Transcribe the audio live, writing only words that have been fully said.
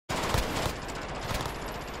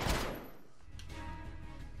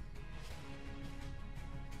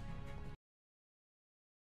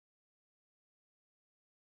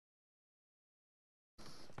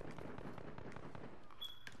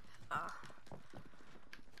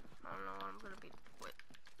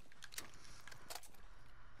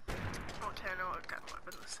kind of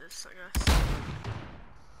weapon this is, I guess.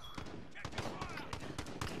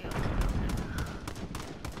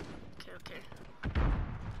 Okay.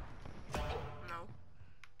 No.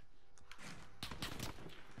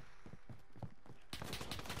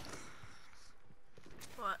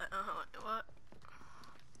 What? What?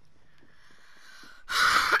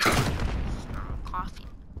 Coffee.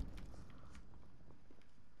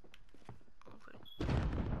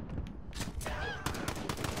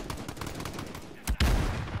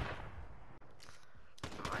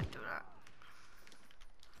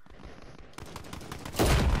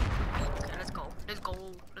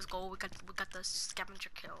 Let's go. We got the scavenger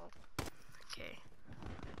kill. Okay.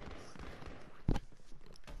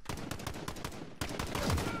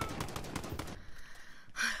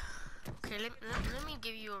 Okay, let me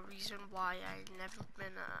give you a reason why I've never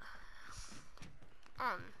been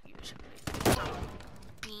on YouTube. So,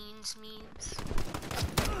 beans memes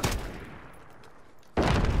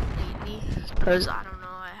lately, because I don't know,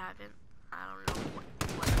 I don't know what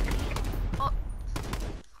oh.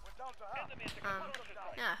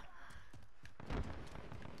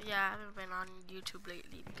 Yeah, I haven't been on YouTube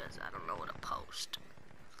lately because I don't know what to post.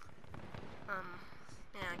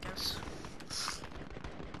 Yeah, I guess.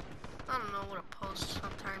 I don't know what to post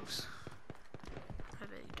sometimes. I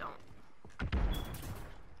really don't.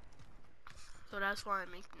 So that's why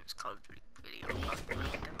I'm making this Call of Duty video. I'll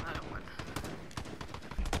make another one.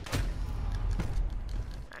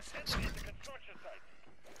 I fixed it.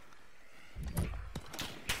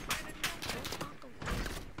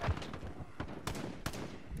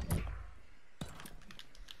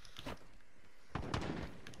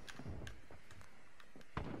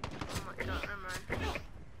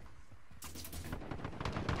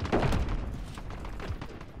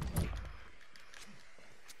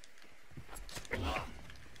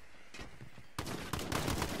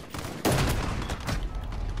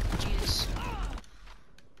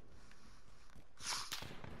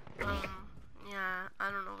 Yeah,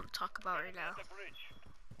 I don't know what to talk about right now.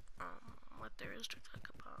 What there is to talk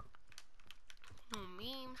about. No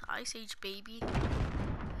memes. Ice Age Baby.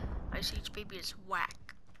 Ice Age Baby is whack.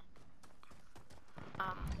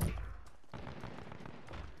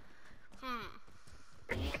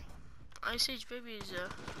 Ice Age Baby is a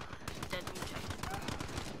dead music.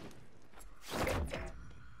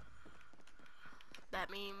 That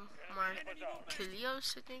meme,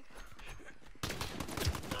 Markilios, I think.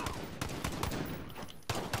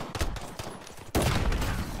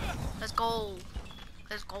 Let's go.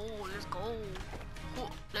 Let's go. Let's go.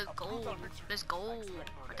 Let's go. Let's go.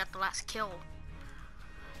 I got the last kill.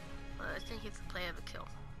 I think if the play have a kill.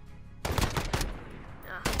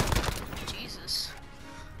 Yeah. Jesus.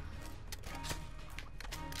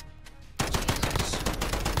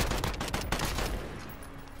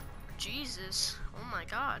 Jesus. Oh my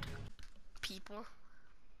god. People.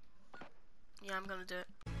 Yeah, I'm gonna do it.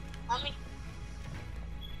 Mommy.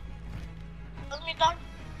 Let me dog.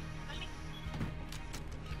 Mommy.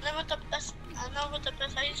 I know what the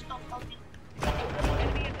best I used to mommy.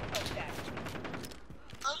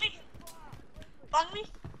 Mommy. Mommy.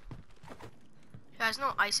 You guys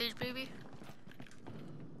know Ice Age Baby?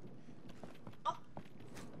 Oh.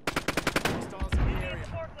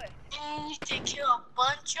 You need to kill a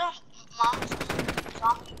bunch of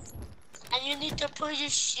zombies. And you need to put your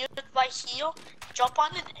shield by heel, jump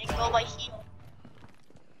on it, and go by heel.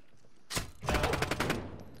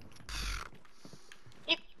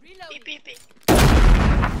 Beep, beep, beep.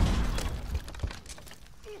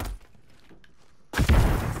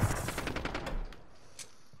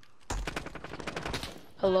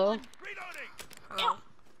 Hello? Hello.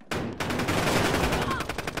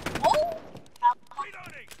 Oh!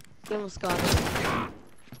 He almost got it.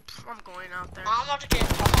 I'm going out there. I'm about to get I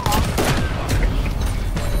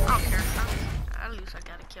don't care. At least I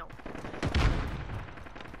got a kill.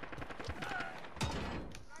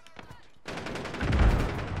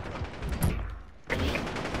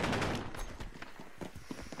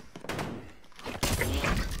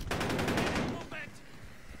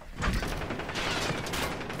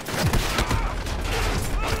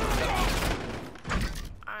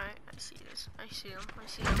 Alright, I see this. I see him.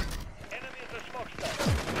 Enemy is a smokestack.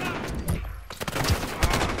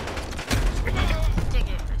 Dig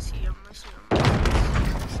it. I see him. I see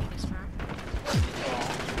this man.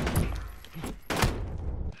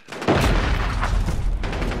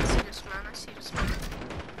 I see this man.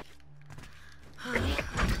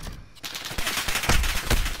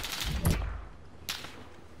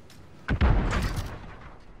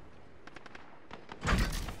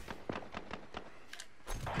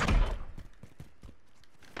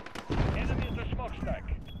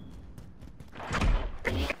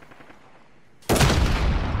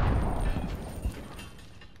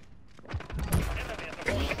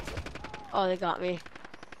 Oh, they got me.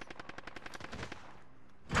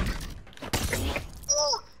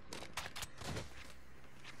 Oh,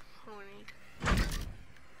 Who we need?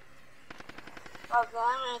 oh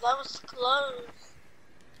damn it, that was close.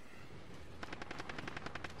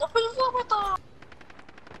 Don't put your with the.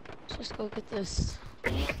 Let's just go get this.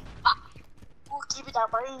 We'll keep it that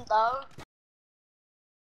brain, dog.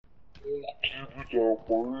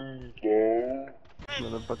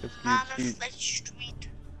 Motherfucker, Mama, speech, like street.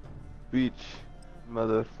 speech,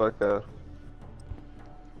 motherfucker.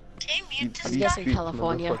 Okay, mute I'm this guessing guy.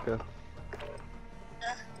 California. Motherfucker.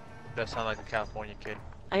 That sound like a California kid.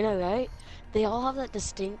 I know, right? They all have that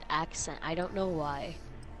distinct accent. I don't know why.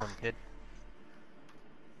 Some kid.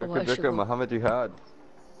 Why should Dicka, we- Muhammad Jihad.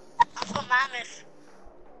 I'm from Mammoth.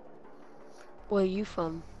 Where are you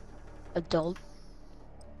from? Adult?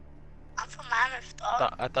 I'm from Mammoth,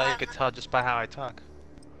 dog. I thought you could tell just by how I talk.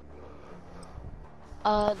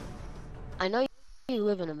 I know you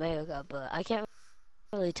live in America, but I can't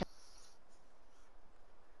really tell.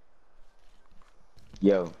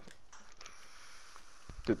 Yo.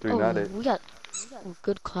 2-3 not it. We got a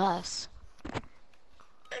good class. We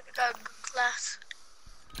got a good class.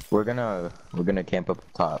 We're gonna camp up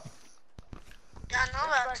top. Yeah, I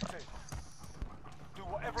know that. Do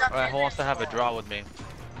whatever Alright, who wants to have a draw with me?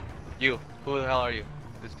 You. Who the hell are you?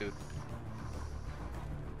 This dude.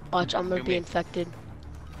 Watch, I'm gonna You be mean- infected.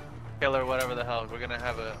 Killer, whatever the hell. We're gonna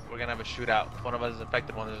have a shootout. One of us is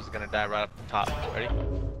infected, one of us is gonna die right up the top. Ready?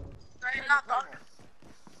 Right now, dog.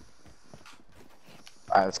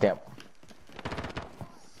 Alright, let's camp.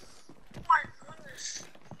 Oh my goodness.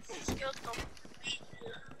 Skills don't beat you.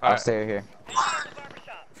 I'll Alright. stay here.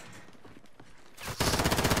 barbershop.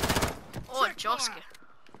 Oh, Joska.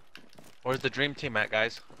 Where's the dream team at,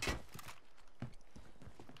 guys?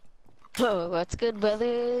 Oh, what's good,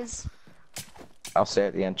 brothers? I'll stay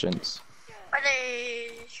at the entrance.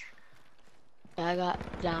 Ready. Yeah, I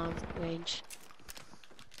got down range.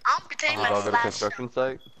 I'm pretending I'll my go to the flash. construction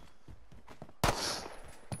site.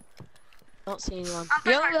 Don't see anyone. I'm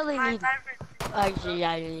You don't pretending really my need. favorite. Actually,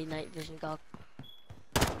 yeah, you need night vision, go.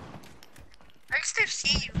 I can still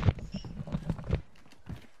see you.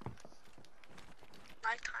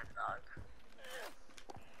 Nighttime, dog.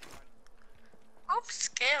 I'm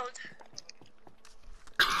scared.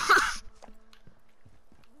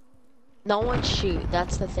 No one shoot.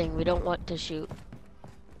 That's the thing. We don't want to shoot.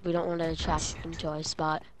 We don't want to attract them to our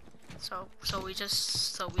spot. So we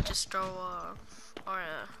just throw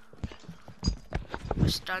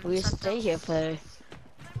stuns We at just stay them. here for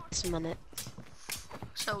this minute.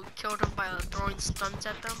 So we kill them by throwing stuns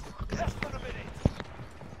at them. Okay. Less than a minute.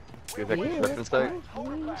 Is that Yeah, construction let's site? go,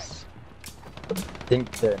 boys. I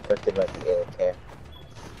think they're infected by the AOK.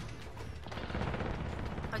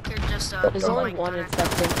 I could just There's throw only my one gun at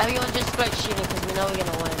infected. Everyone just start shooting because we know we're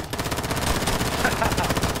gonna win.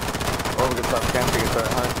 Oh, we can stop camping and start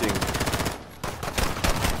hunting.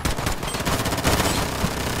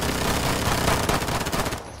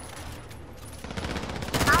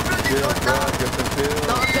 I'm running Chill, go bro, down. get some chill.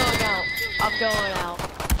 No, I'm going out. I'm going out.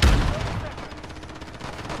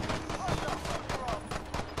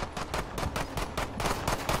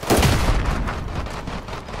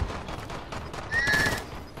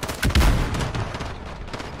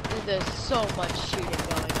 Dude, there's so much shooting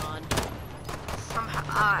going on.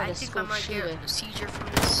 I a think I school might shooter. get a seizure from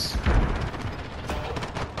this.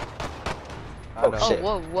 I Oh, know. Oh, shit.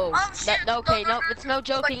 whoa, whoa. Oh, shit. Okay, No, no, it's no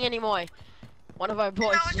joking anymore. One of our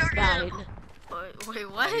boys No, just no, no. died. Wait,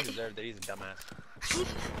 what? He deserved it. He's a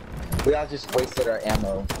dumbass. We all just wasted our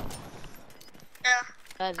ammo. Yeah.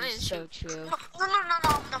 That I is didn't so shoot. true. No,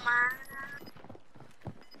 I'm the man.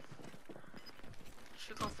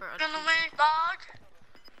 Should go for a Gonna win, dog.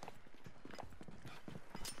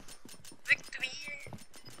 Victory.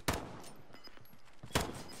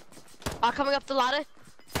 Coming up the ladder.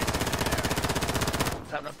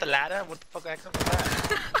 Climbing up the ladder? What the fuck accent was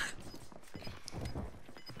that?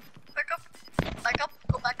 Back up. Back up.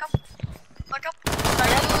 Go back up. Back up.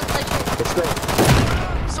 Everyone's like, It's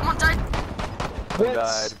great. Someone died. We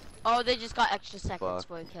died. oh, they just got extra seconds Fuck.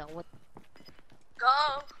 for a kill. What?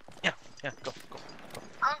 Go. Yeah, go.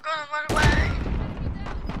 I'm gonna run away.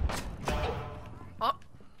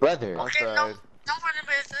 Brother. Okay, no. Outside. Don't run the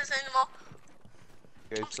business anymore.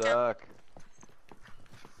 You guys I'm scared. suck.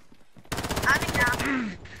 I'm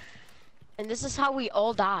down. And this is how we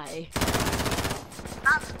all die.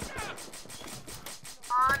 I'm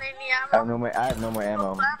on any I have no more. I have no more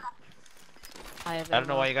ammo. I don't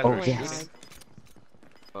know why you guys Oh, are yes. shooting.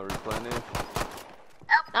 I'll replenish.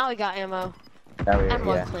 Now we got ammo. Oh, And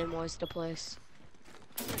more yeah. claymores to place.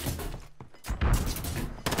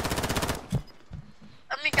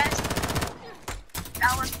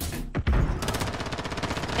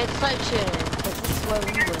 It's not shooting, because this is where we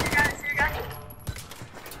win.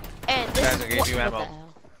 And this Guys, is I gave what, you what ammo. the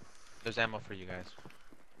hell? There's ammo for you guys.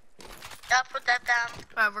 Yeah, put that down.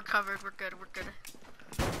 Alright, we're covered. We're good. We're good.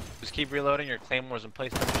 Just keep reloading your claymores and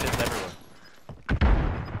place them shits everywhere.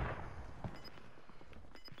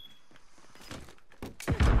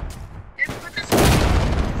 Yeah, put this.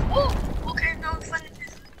 Oh, okay, now I'm finding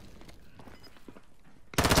this.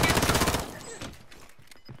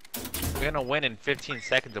 We're gonna win in 15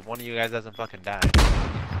 seconds if one of you guys doesn't fucking die.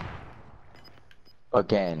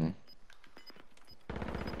 Again.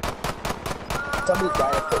 Somebody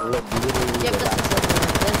died at the literally. Yep, this is it.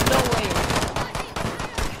 There's no way.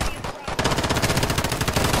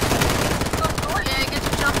 Yeah, get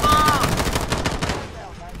to jump off.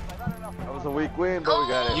 That was a weak win, but we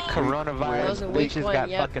got it. You coronavirus That was a weak bitches one, got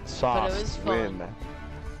yep, fucking But sauce. it was fun.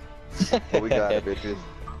 Win. But we got it, bitches.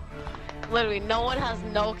 Literally, no one has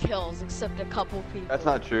no kills except a couple people. That's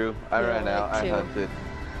not true. I Yeah, ran like out. I two. hunted.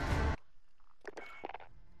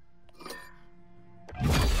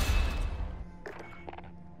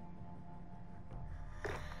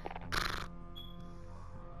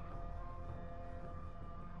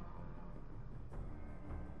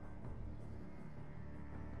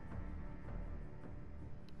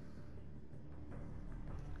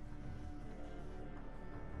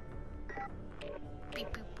 Beep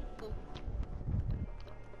beep boop boop.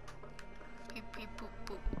 Beep beep boop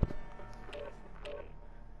boop.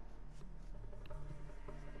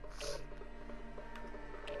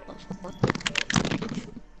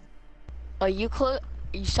 Oh, you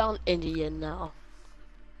sound Indian now.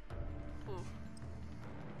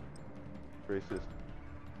 Racist.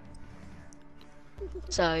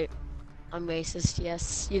 Sorry, I'm racist.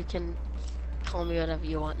 Yes, you can call me whatever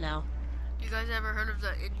you want now. You guys ever heard of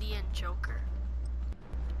the Indian Joker?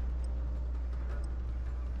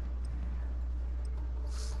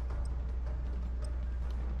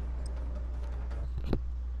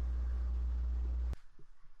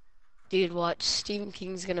 Dude, watch. Stephen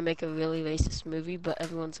King's gonna make a really racist movie, but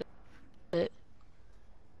everyone's gonna it.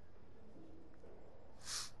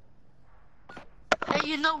 Hey,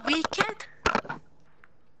 you know Wicked?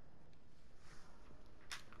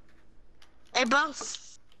 Hey,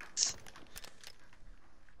 boss.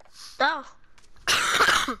 No.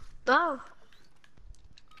 No.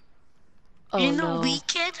 Oh You know no.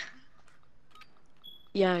 Wicked?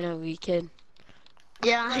 Yeah, I know we can.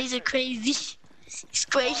 Yeah, he's a crazy. He's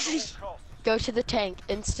crazy. Go to the tank.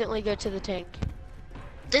 Instantly go to the tank.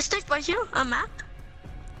 This thing right here, a map.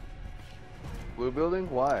 Blue building?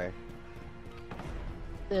 Why?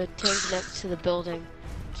 The tank next to the building.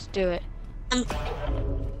 Just do it. Um,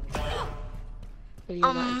 Are you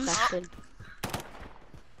not infected?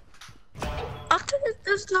 I think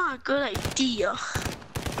that's not a good idea.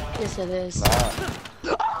 Yes, it is.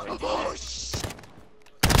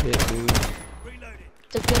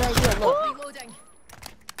 It's a good idea. Look.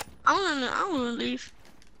 I wanna leave.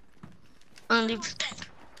 I wanna leave the tank.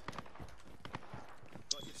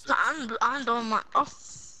 I'm doing my. Oh,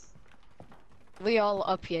 We all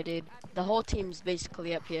up here, dude. The whole team's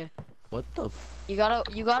basically up here. What the You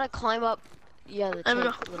gotta climb up. Yeah, the There we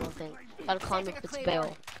tank little thing. Gotta climb up its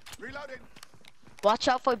barrel. Watch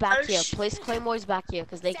out for back here. Place claymores back here,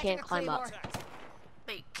 cause they can't climb up.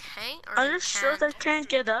 They can't or are they you sure they can't? can't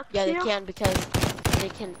get up Yeah, they here? can because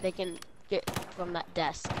they can get from that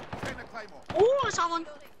desk. Oh, someone.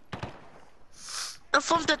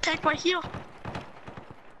 From the tank right here.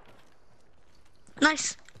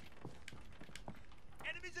 Nice.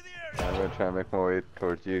 I'm gonna try and make my way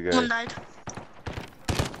towards you One guys. died.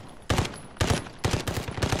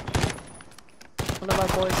 One of our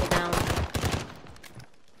boys are down.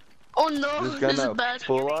 Oh no, This this gun is a bad.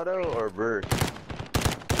 full auto or burst?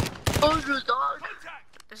 Oh, the dog.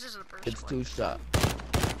 This is the first It's one. 2-shot.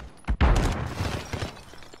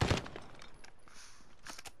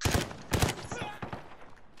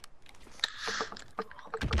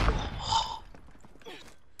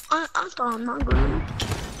 I thought I'm not gonna.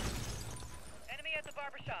 Enemy at the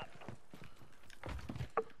barbershop.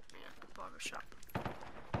 Yeah, barbershop.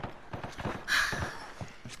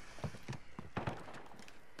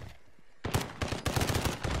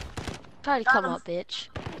 Try to come up, bitch.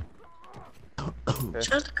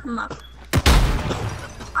 Trying to come up.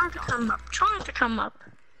 Trying to come up. Trying to come up.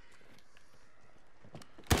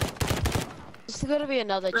 This is gonna be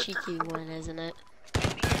another cheeky one, isn't it?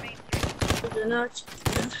 You're not.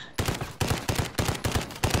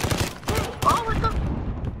 Oh, what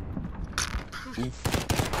the?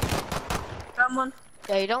 Someone.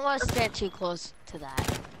 Yeah, you don't want to stand too close to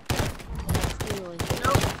that. That's the only thing.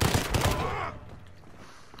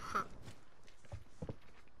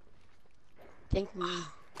 think.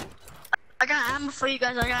 I got ammo for you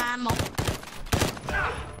guys. I got ammo.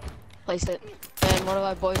 Place it. And one of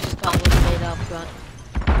my boys just got one made up gun.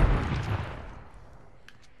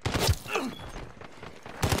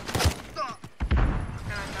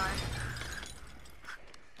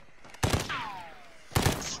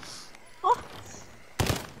 Oh.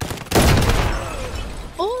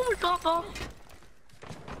 Oh my god, bro.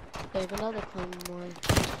 They have another claymore.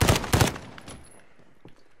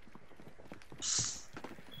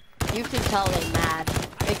 You can tell they're mad.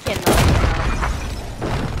 They cannot get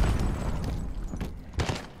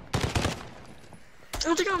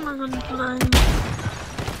I think I'm not gonna play. Do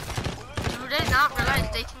they not realize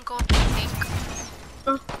they can go pink?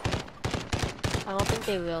 out. I don't think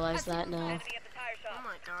they realize that now. Enemy at the tire Oh shop.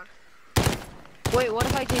 my god. Wait, what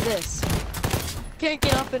if I do this? Can't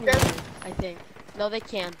get up anymore, I think. No, they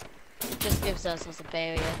can. It just gives us as a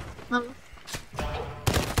barrier.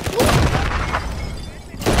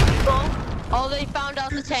 Oh, they found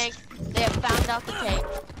out the tank. They have found out the tank.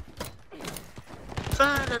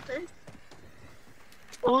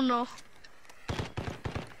 Oh no.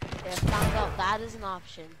 They have found out that is an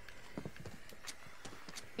option.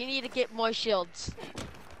 You need to get more shields.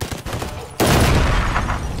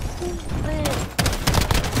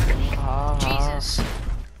 Jesus.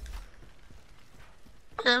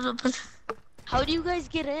 How do you guys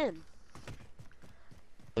get in?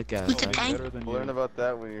 Look at With the it. tank? Learn about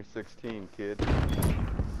that when you're 16, kid.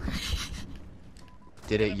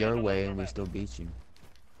 Did it your way and we still beat you.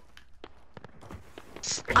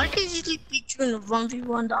 I can easily beat you in a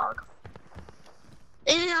 1v1, dog.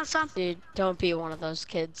 Isn't that something? Dude, don't be one of those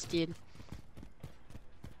kids, dude.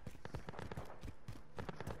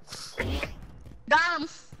 Got him.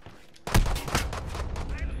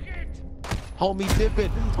 Homie dipping!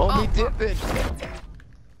 Homie dipping!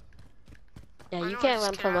 Yeah, I you know can't this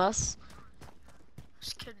run from cat. us.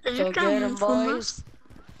 Just kidding. You Go got get him him, from boys. us.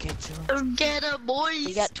 Get you. Let's get him, boys.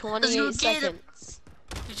 You got Let's 28 go get him. seconds.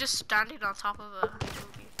 You're just standing on top of a movie.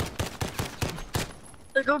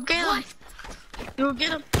 Let's go get him. Go get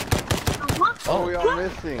him. What? Oh, we are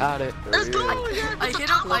missing. Got it. There Let's he go. is. Yeah, I with hit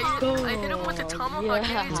the him. I tomahawk. hit him with the tomahawk.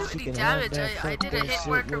 yeah. He didn't do any You can damage. have that I did a fucking hit shit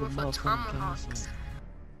marker with with a motherfucking tomahawk. conscience.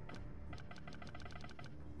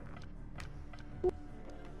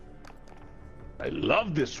 I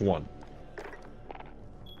love this one.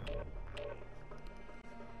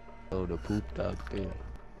 Oh, the poop dog there.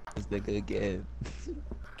 This nigga again.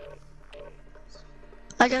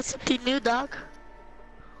 I got something new, dog.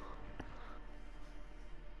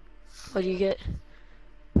 What do you get?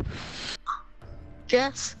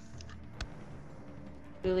 Yes.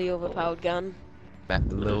 Really overpowered gun. Back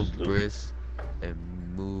the little brisk and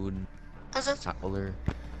moon That's it. howler.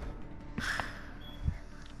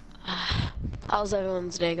 How's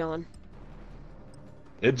everyone's day going?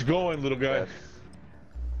 It's going, little guy.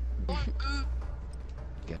 Yes.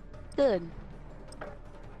 Good.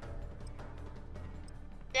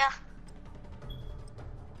 Yeah.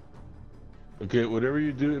 Okay, whatever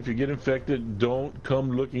you do, if you get infected, don't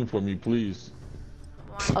come looking for me, please.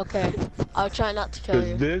 Why? Okay. I'll try not to kill Because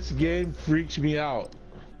you. this game freaks me out.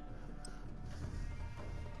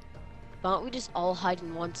 Why don't we just all hide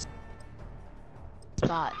in one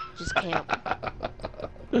spot? Just camp.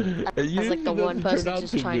 As like the one person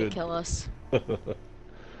just trying to kill us.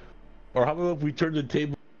 Or how about if we turn the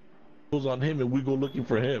tables on him and we go looking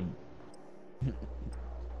for him?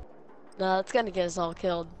 No, that's gonna get us all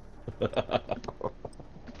killed.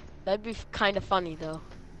 That'd be kind of funny though.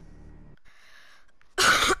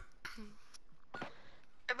 But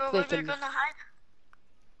where we Freaking- gonna hide?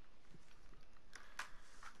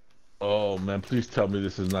 Oh man, please tell me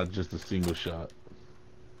this is not just a single shot.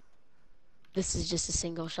 This is just a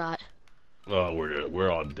single shot. Oh, we're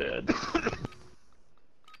all dead.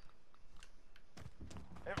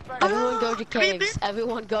 Everyone go to caves.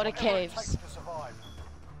 Everyone go to caves.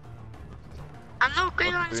 I know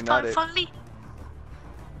great on Do this not part it. from me.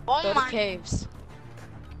 Oh Go to my. caves.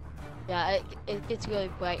 Yeah, it gets really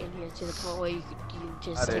bright in here to the point where you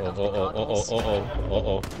just Got take it. off the goggles.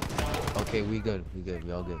 Okay, we good. We good.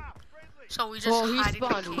 We all good. So we just Oh, he hide in the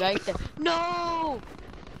spawned cave. right there. No!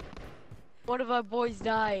 One of our boys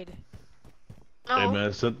died. Hey No.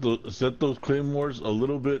 man, set those claymores a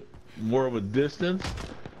little bit more of a distance,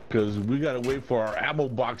 cause we gotta wait for our ammo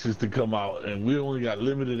boxes to come out, and we only got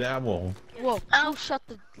limited ammo. Whoa, Ow. don't shut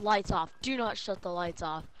the lights off. Do not shut the lights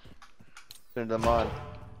off. Turn them on.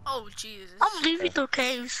 Oh Jesus. I'm leaving the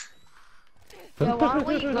caves. Yeah, why don't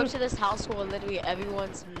we go to this house where literally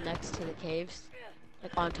everyone's next to the caves?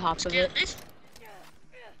 Like on top of Get it. this.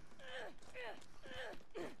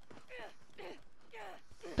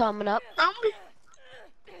 Coming up. I'm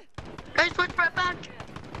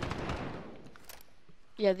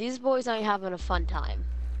Yeah, these boys ain't having a fun time.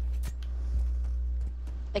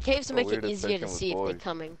 The caves So make it weird, easier to especially with see if they're boys.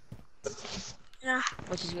 coming, Yeah.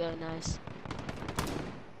 which is really nice.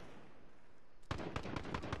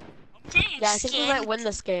 Getting Yeah, I think we might scared. win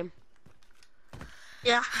this game.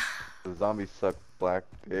 Yeah. The zombies suck black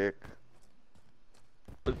dick.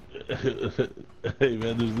 Hey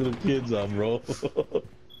man, there's little kids on, bro.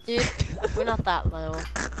 Dude, we're not that little.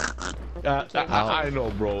 I know,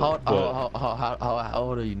 bro. How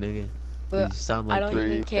old are you, nigga? But You sound I like don't 3,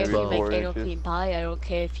 even care if maybe you make 4 anal inches. cream pie. I don't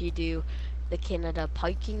care if you do the Canada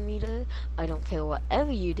piking meter. I don't care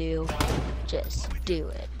whatever you do. Just do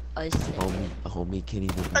it. I say. homie can't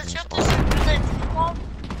even I pronounce should all. this mom.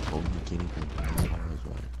 Homie can't even pronounce ours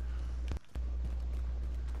right.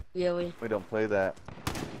 Really? We don't play that.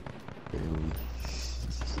 Barely.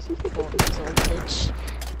 4 years old bitch.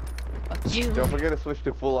 Fuck you. Don't forget to switch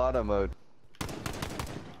to full auto mode.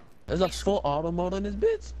 There's a full auto mode on this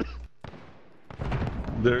bitch.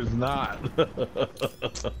 There's not.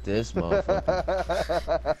 This motherfucker.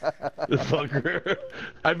 Fucker.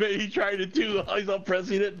 I bet he tried it too. He's all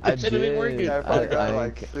pressing it. I It ain't working. did. I probably got I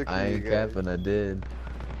like 6 I of you ain't guys. capping. I did.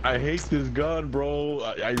 I hate this gun, bro.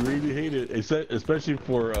 I really hate it. Especially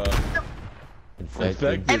for infected,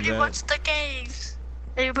 Everybody man. watch the caves.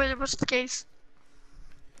 Everybody watch the caves.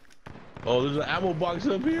 Oh, there's an ammo box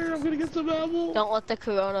up here. I'm gonna get some ammo. Don't let the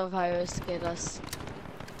coronavirus get us.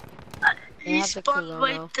 They He have the spawned corona.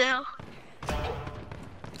 right there.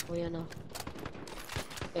 Well, you know.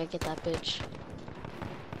 Gotta get that bitch.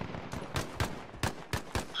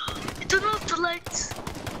 You turn off the lights.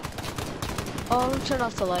 Oh, turn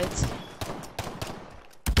off the lights.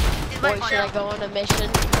 He's Or right should I there. go on a mission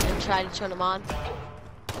and try to turn them on?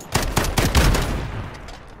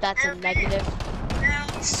 That's a negative. Now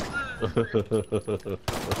we're screwed.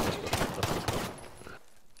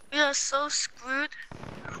 We are so screwed.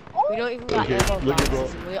 We don't even got Okay, ammo look at bro.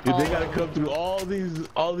 boxes. And we They all gotta come through all these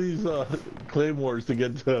claymores to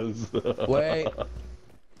get to us. Wait.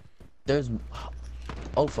 There's.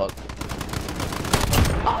 Oh fuck.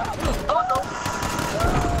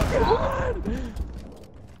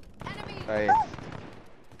 Nice.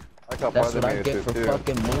 I got That's farther what I than get you for too.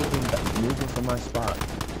 fucking moving from my spot.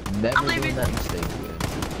 Never I'm doing leaving. that mistake again.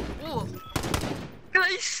 Ooh,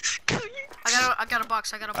 Guys, come here. I got a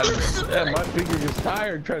box. I got a box. Yeah, my finger gets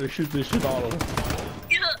tired trying to shoot this shit all over.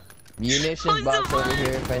 Yeah. Munitions box over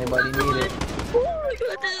here if anybody need it. Oh my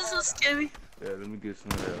god, this is so scary. Yeah, let me get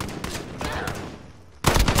some of that.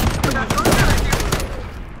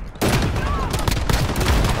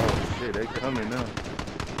 Oh shit, they coming now.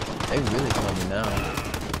 They really coming now.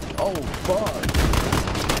 Oh fuck.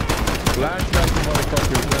 Flashback, you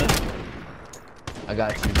motherfuckers, man. I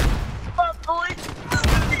got you. Oh boy.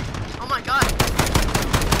 Oh my god.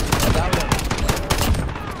 I got one.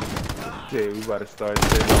 Okay, we about to start.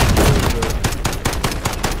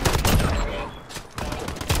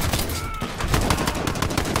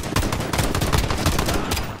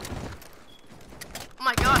 Oh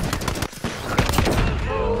my god.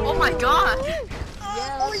 Oh my god.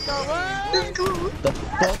 Let's go. The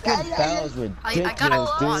fucking foul's I got a ridiculous,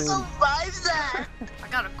 quad. dude. Survive that. I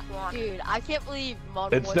got a quad. Dude, I can't believe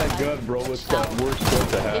Modern It's that Warfare gun, bro. It's Hell, that worst gun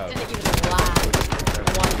to It have. didn't even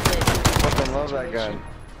last one hit. Fucking love that gun.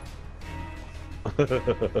 That's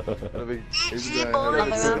It's GG, gonna hurt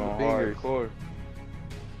boys. us on hardcore.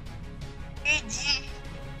 GG.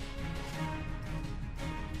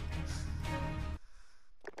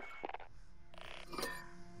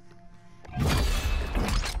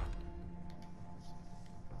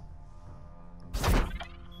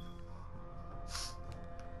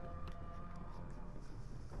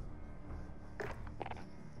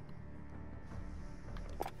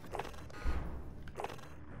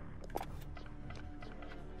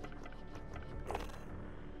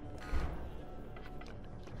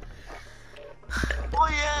 Oh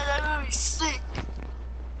yeah, that would be sick.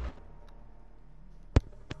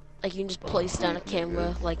 Like, you can just place down a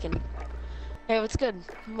camera, like in... Hey, what's good,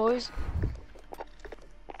 boys?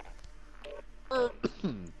 We're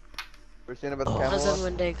seeing about the Oh. How's camera.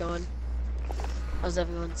 everyone's day going? How's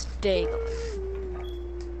everyone's day going?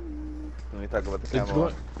 Let me talk about the It's camera.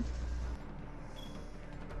 going.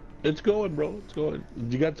 It's going, bro. It's going.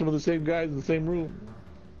 You got some of the same guys in the same room.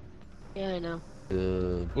 Yeah, I know.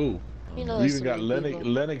 Ooh. You know, We there's even got so many Lennox,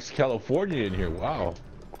 people. Lennox, California in here. Wow.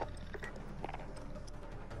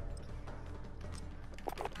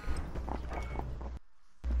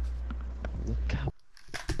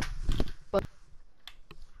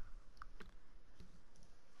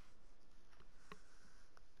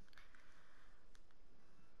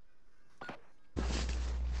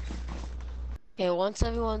 Okay, once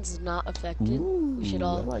everyone's not affected, we should I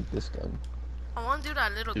all like this gun. I want to do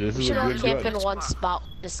that little. This we is should a all good camp gun. in one spot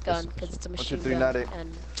with this gun This- because it's a 1, 2, machine 3, gun not it.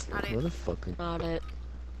 and Not it. Motherfucker. not it.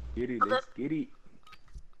 Get it, let's get it.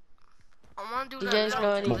 I want to do Do you that guys little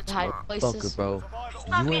know any glitch hiding spot. places? Fucker, bro.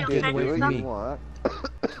 Not You me, ain't okay? getting away Do from what you me. want. I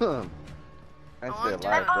wanna stay do alive,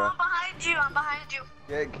 that. bro. I'm behind you. I'm behind you.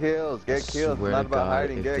 Get kills. Get kills. It's Swear not to about God,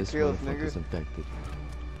 hiding. if Get this kills, motherfucker's nigga. infected.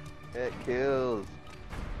 Get kills.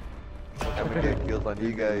 I'm gonna get kills on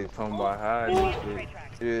you guys. Talking about hiding and shit.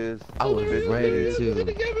 It is. I was ready to.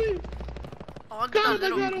 I want to do that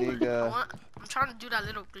little. Nigga. I'm trying to do that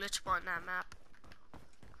little glitch spot in that map.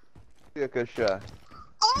 Take a shot.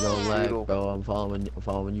 No lag, Noodle. bro. I'm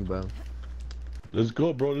following you, bro. Let's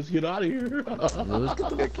go, bro. Let's get out of here. Let's get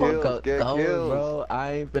the Get fuck kills, up, get going, kills. bro.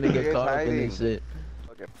 I ain't finna get Get caught up in this hiding. shit.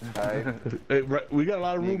 Okay. Alright. Hey, right, we got a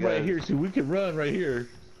lot of room You right guys- here, so we can run right here.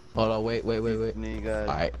 Hold on, wait. Niggas.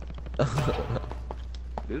 Alright.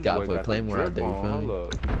 This Gotta boy put got Claymore the out drip there, you on. feel me? Hold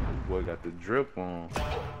up. This boy got the drip on.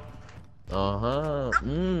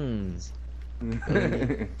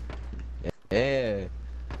 Yeah.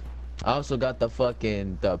 I also got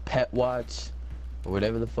the pet watch, or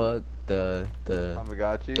whatever the fuck. The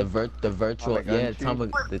Tamagotchi. virtual, yeah,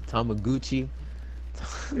 Tamagotchi. the Tamaguchi.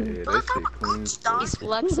 Yeah, that shit clean. He's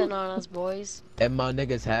flexing on us, boys. And my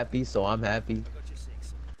nigga's happy, so I'm happy.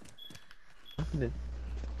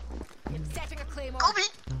 Setting a claymore. Kobe.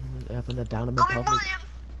 Having a down in Kobe public. Bryant.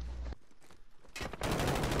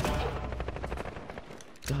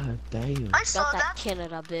 God damn. I saw Got that that.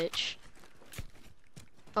 Canada bitch.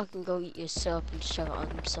 Fucking go eat your syrup and shove it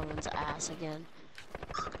on someone's ass again.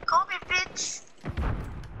 Kobe, bitch.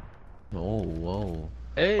 Oh, whoa.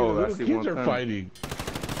 Hey, Oh, I little see kids one are coming. fighting.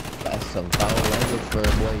 That's some foul language for a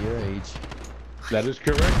boy your age. That is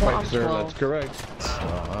correct, Well, Mike, I'm sir. 12. That's correct.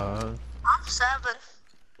 I'm 7.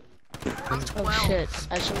 I'm Oh 12. shit,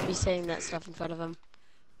 I shouldn't be saying that stuff in front of him.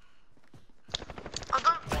 I'm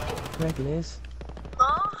gonna Reckless. go.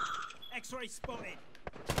 X-ray spotted.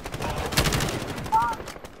 I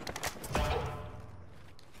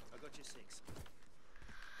got you 6.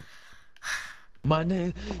 My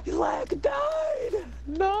name, lag died.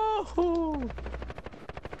 No.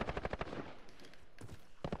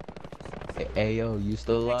 Hey, yo, you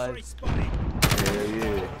still alive? X-ray spotted. Yeah,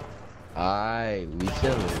 yeah. Alright, we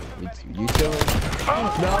chilling. You chilling?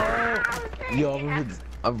 No! Yo,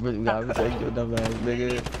 I'm really gonna take your dumb ass,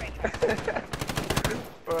 nigga.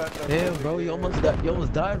 Damn, bro, you almost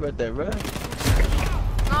died right there, bro.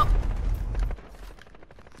 No.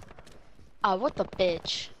 Ah, what the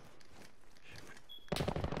bitch?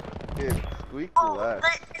 Kid, squeak Oh,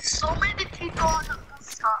 relax. there's so many people on the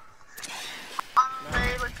rooftop.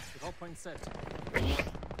 Unbelievable. All point set.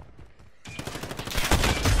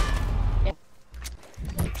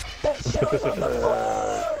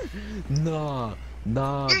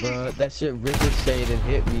 Nah, bro. That shit ricocheted and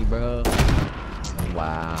hit me, bro.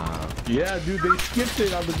 Wow. Yeah, dude, they skipped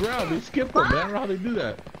it on the ground. They skipped them. Man. I don't know how they do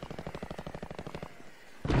that.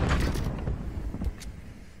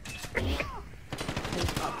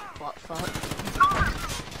 What fuck?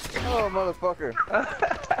 Oh, motherfucker.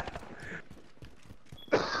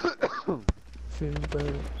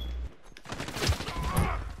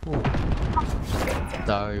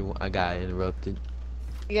 Sorry, I got interrupted.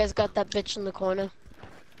 You guys got that bitch in the corner?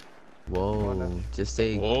 Whoa. Just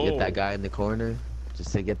say Whoa. get that guy in the corner.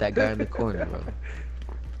 Just say get that guy in the corner, bro.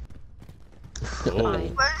 Oh,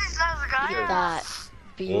 Fine. Where's this other guy at? That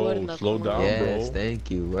B-word in whoa, the slow corner. down, Yes, bro.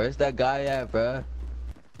 thank you. Where's that guy at, bro?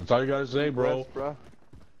 That's all you gotta say, bro. Rest, bro.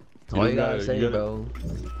 That's all you gotta gotta- say, you gotta- bro.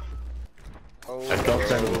 Oh, I felt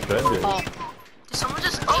kind of offended. Oh, Did someone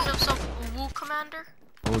just name themselves Woo Commander?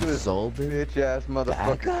 Oh, Zolbin? bitch ass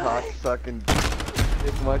motherfucker guy? cock sucking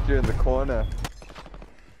dick muncher in the corner.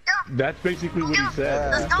 That's basically what he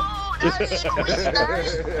said. Let's go. That's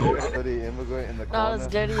English. Bloody immigrant in the not as corner.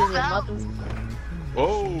 dirty as your mother's.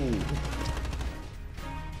 Oh,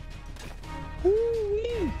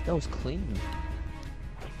 Woo-wee. That was clean.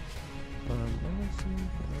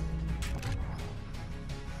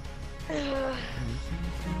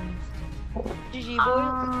 GG, boy.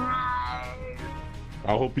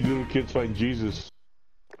 I hope you little kids find Jesus.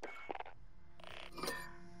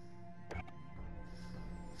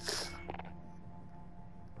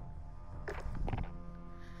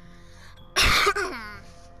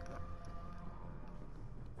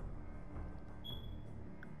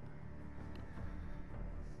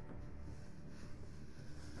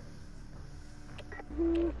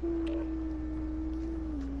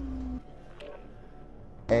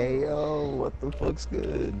 Hey, yo, what the fuck's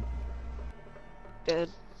good? Good.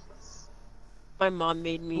 My mom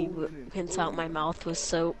made me rinse out my mouth with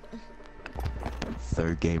soap.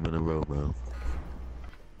 Third game in a row, bro.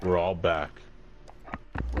 We're all back.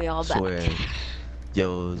 We all back. Swear.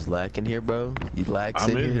 Yo, is Lack in here, bro? You Lack's I'm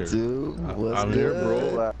in here here. too? What's I'm good? here,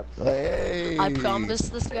 bro. Hey. I promise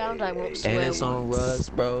this round I won't swear And it's on once. Russ,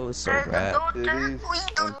 bro. It's a rap. Titties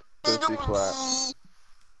and pussy clap.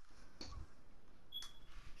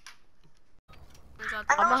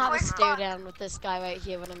 I'm gonna have a stare down with this guy right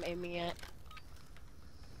here when I'm aiming at.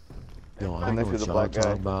 Yo, I don't know Next to what the y'all black guy.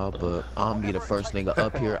 talking about, but I'm be the first nigga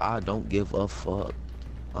up here. I don't give a fuck.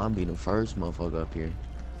 I'm be the first motherfucker up here.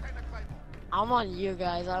 I'm on you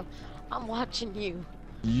guys. I'm watching you.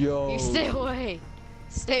 Yo. You stay away.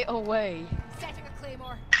 Stay away. Setting a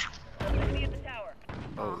claymore.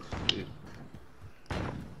 Oh shit.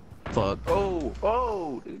 Fuck. Oh,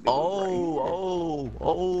 oh.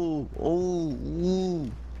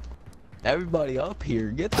 Ooh. Everybody up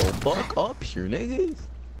here, get the fuck up here, niggas.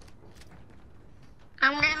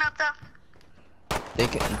 I'm getting up there. They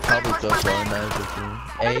can probably throw one knife with you.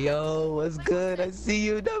 Hey yo, what's good? I see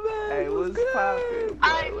you, dumbass. Hey, what's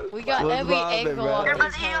poppin'? We got What's every poppin', angle bro? on these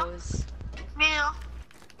Everybody here? hoes. Meal. Oh,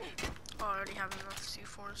 I already have enough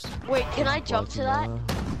C4s. Wait, can I jump to that?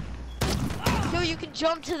 Watching, Yo, you can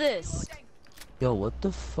jump to this. Yo, what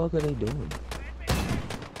the fuck are they doing?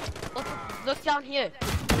 Look down here.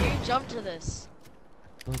 You can jump to this.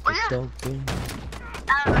 What Oh, the yeah. fuck, dude?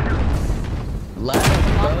 I don't know.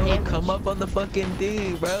 Laugh, bro. damage. Come up on the fucking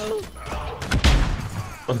D, bro.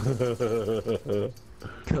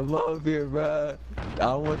 Come up here, bro. I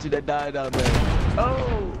don't want you to die down there.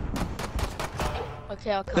 Oh.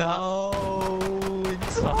 Okay, I'll come up. No,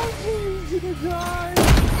 it's you to die.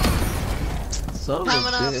 Son of a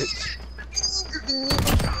Coming up. bitch.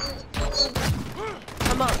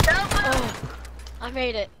 Come up. Oh, I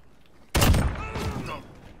made it.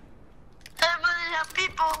 Everybody have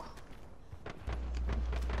people.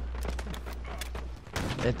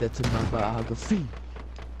 Add that to my biography.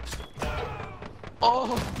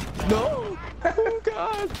 Oh, no. Oh,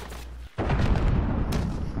 God.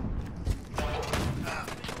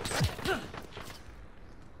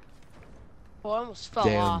 Oh, I almost fell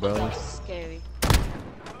Damn, off. bro. That's scary.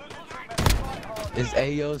 Is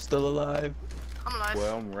Ayo still alive? I'm alive.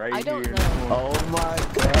 Well, I'm right I don't here. know. Oh my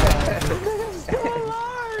god. Nigga's still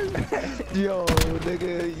alive. Yo,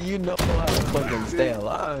 nigga, you know how to fucking stay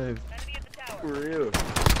alive. For real.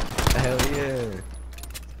 Hell yeah.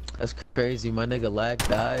 That's crazy. My nigga Lack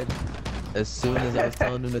died as soon as I was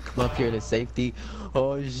telling him to come up here to safety.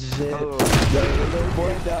 Oh shit. Oh. Yo, the little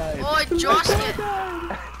boy died. Oh, I jossed it.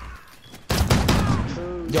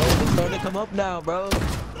 Yo, it's starting to come up now, bro.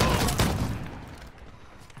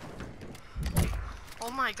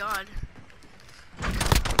 Oh my god.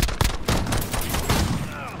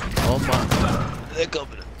 Oh my. They're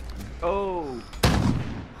coming. Oh.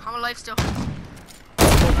 I'm alive still.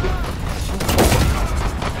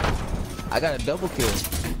 I got a double kill.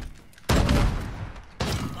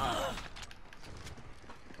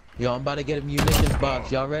 Yo, I'm about to get a munitions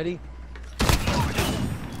box. Y'all ready?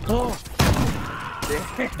 Oh.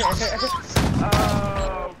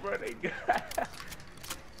 Oh, bro, they got.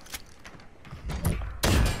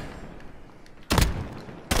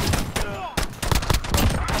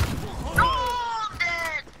 Oh, I'm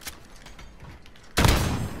dead.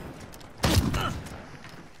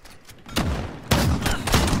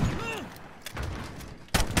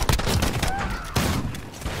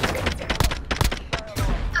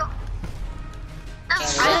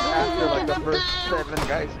 After like the first 7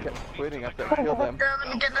 guys kept quitting after I killed them.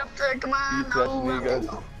 Devin, get up there, come on. You trust me, guys?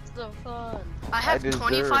 So fun. I have deserve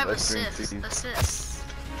 25 a string assists. cheese.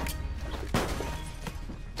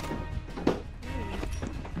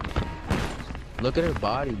 Look at her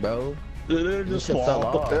body, bro. It This just shit fell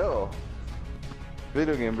fall. off. Phil.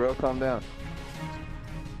 Video game, bro. Calm down.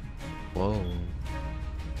 Whoa.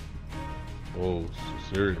 Oh,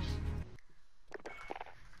 serious.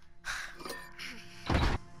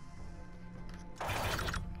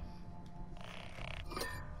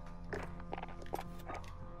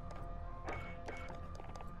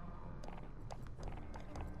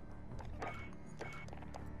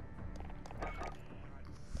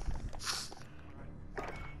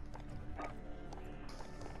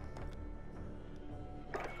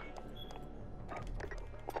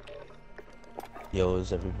 Yo,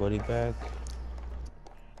 is everybody back?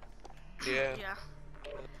 Yeah. Yeah.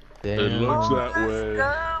 It Damn. looks that way.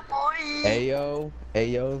 Ayo,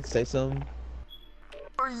 Ayo, say something.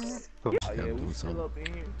 Oh, yeah, we still up in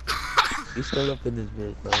here. You still up in this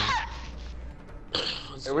bitch, bro.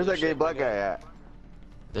 Hey, where's that gay black guy at?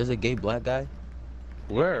 There's a gay black guy.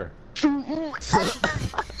 Where? I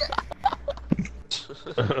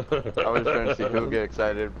was trying to see who would get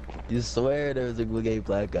excited. You swear there was a gay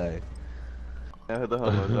black guy. Yeah, who the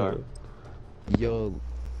hell knows are? Yo,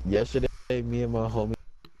 yesterday me and my homie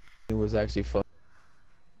was actually fun.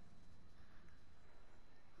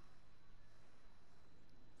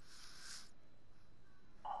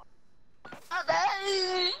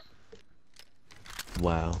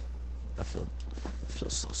 Wow, I feel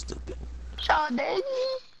so stupid. Not it.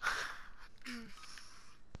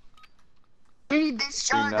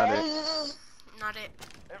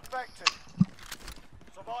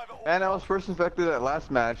 And I was first infected at last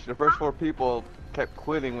match. The first 4 people kept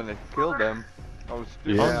quitting when they killed them. I was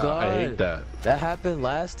stupid. Yeah, Oh, God. I hate that. That happened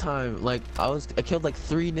last time. Like I killed like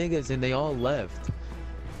 3 niggas and they all left.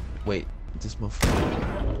 Wait, this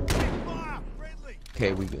motherfucker.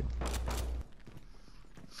 Okay, we good.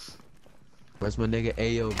 Where's my nigga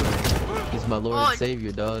Ayo, bro? He's my Lord and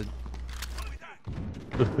Savior, dog.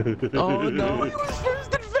 Oh no, he was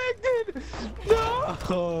first infected!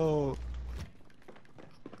 No!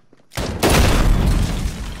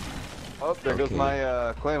 Oh, there goes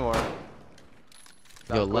my claymore.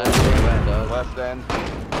 Yo, last stand, dog. Last stand.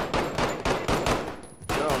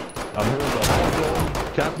 Go. I'm here with the whole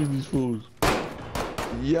goal, capping these fools.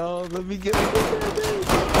 Yo, let me get it.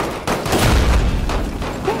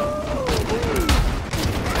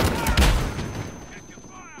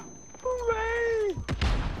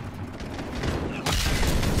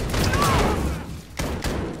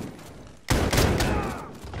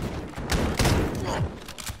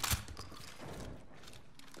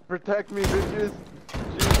 Protect me, bitches.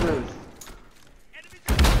 Jesus.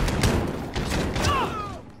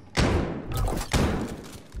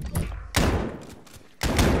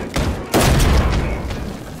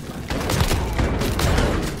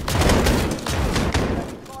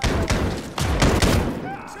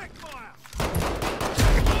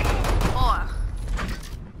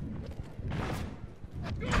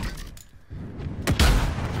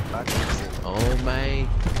 Oh man.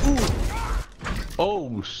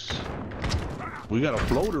 Oh, we got a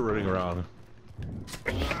floater running around.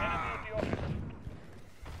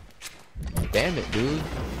 Damn it, dude.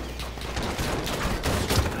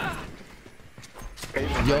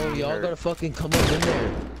 Yo, y'all gotta fucking come up in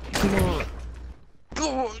there. Come on. Go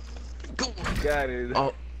on. Go on. Got it.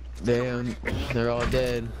 Oh, damn. They're all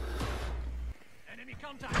dead. Enemy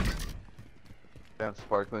contact. Damn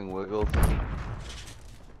sparkling wiggles.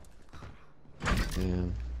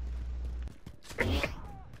 Damn.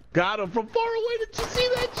 Got him from far away. Did you see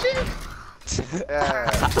that shit? Yeah.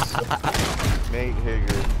 Nate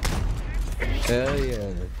Higgers. Hell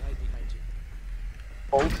yeah.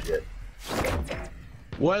 Oh shit.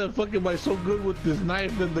 Why the fuck am I so good with this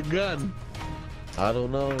knife and the gun? I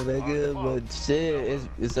don't know, nigga, but shit,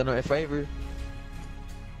 it's in our favor.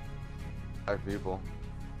 5 people.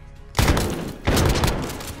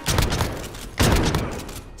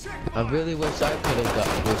 I really wish I could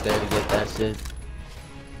have was there to get that shit.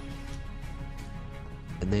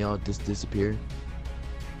 And they all just disappeared.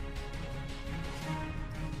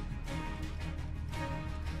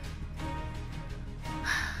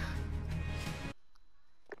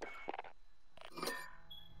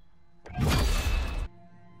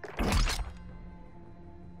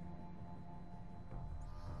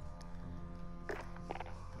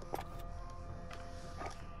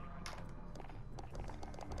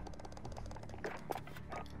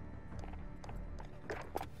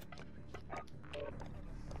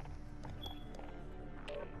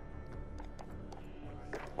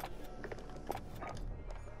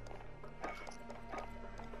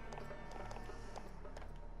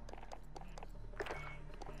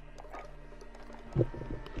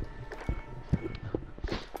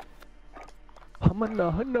 Mình là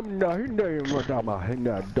hết năm nay đây mà ta mà hết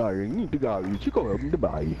là đời như thế nào chứ còn ấm cái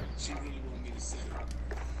bài.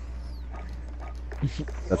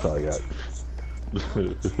 That's all I got.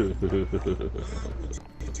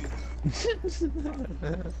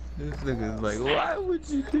 This nigga's like, why would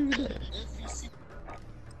you do that?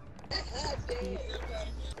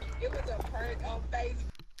 It was a prank on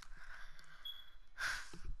Facebook.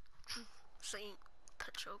 Saint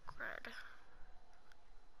Petrograd.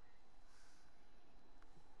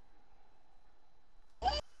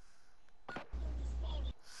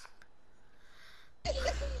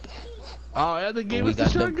 Oh, yeah, they gave we us got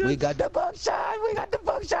the shotguns. We got the buckshot. We got the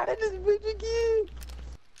buckshot in this bitch again.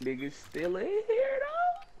 Niggas still in here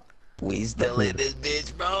though? We still in this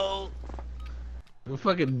bitch, bro. A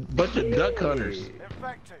fucking bunch of duck hunters.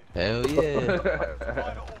 Hell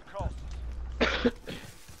yeah.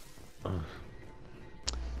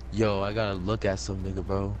 Yo, I gotta look at some nigga,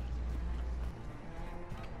 bro.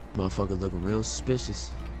 Motherfucker looking real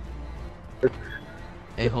suspicious.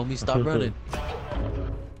 Hey, homie, stop running.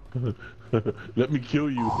 Let me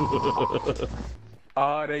kill you.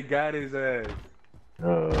 Oh, they got his ass.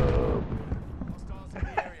 Hostiles in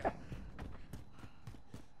the area.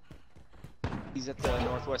 He's at the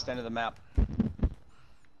northwest end of the map.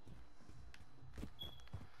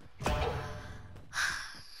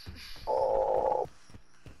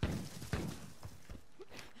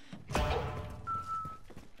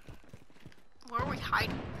 Where are we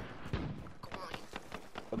hiding? Going.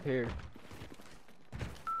 Up here.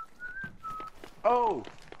 Oh!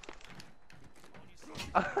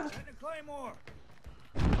 Send a claymore.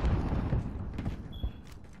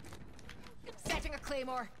 Setting a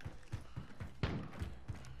claymore.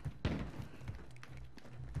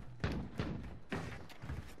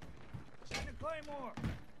 Send a claymore.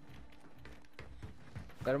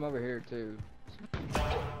 Got him over here too.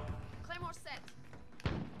 Claymore set.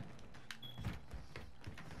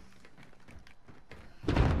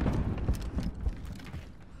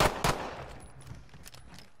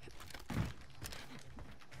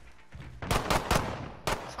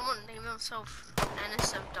 Someone named himself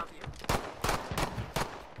NSFW.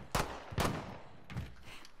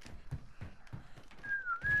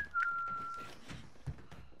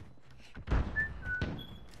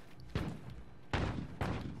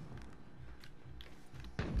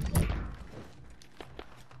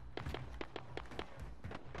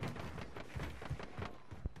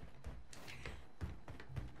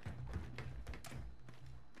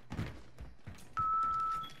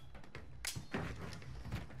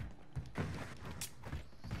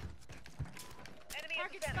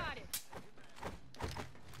 Target spotted.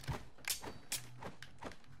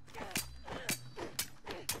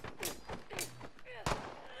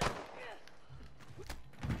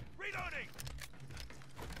 Reloading.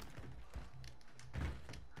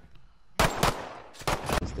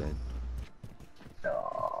 He's dead.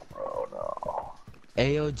 No, bro, no.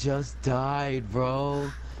 Ayo just died, bro.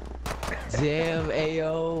 Damn,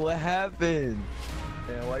 Ayo, what happened?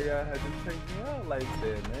 Man, why y'all had to take me out like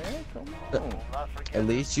that, man? Come on. At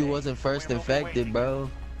least you wasn't first infected, bro.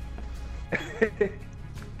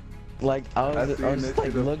 Like, I was seen just that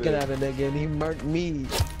like shit up looking there. at a nigga and he murked me.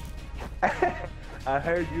 I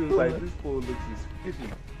heard you was like, this fool looks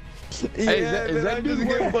suspicious. Hey, is that man, I just just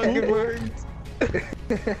get fucking fucking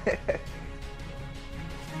murked.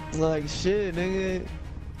 Like, shit, nigga.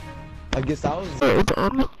 I guess I was.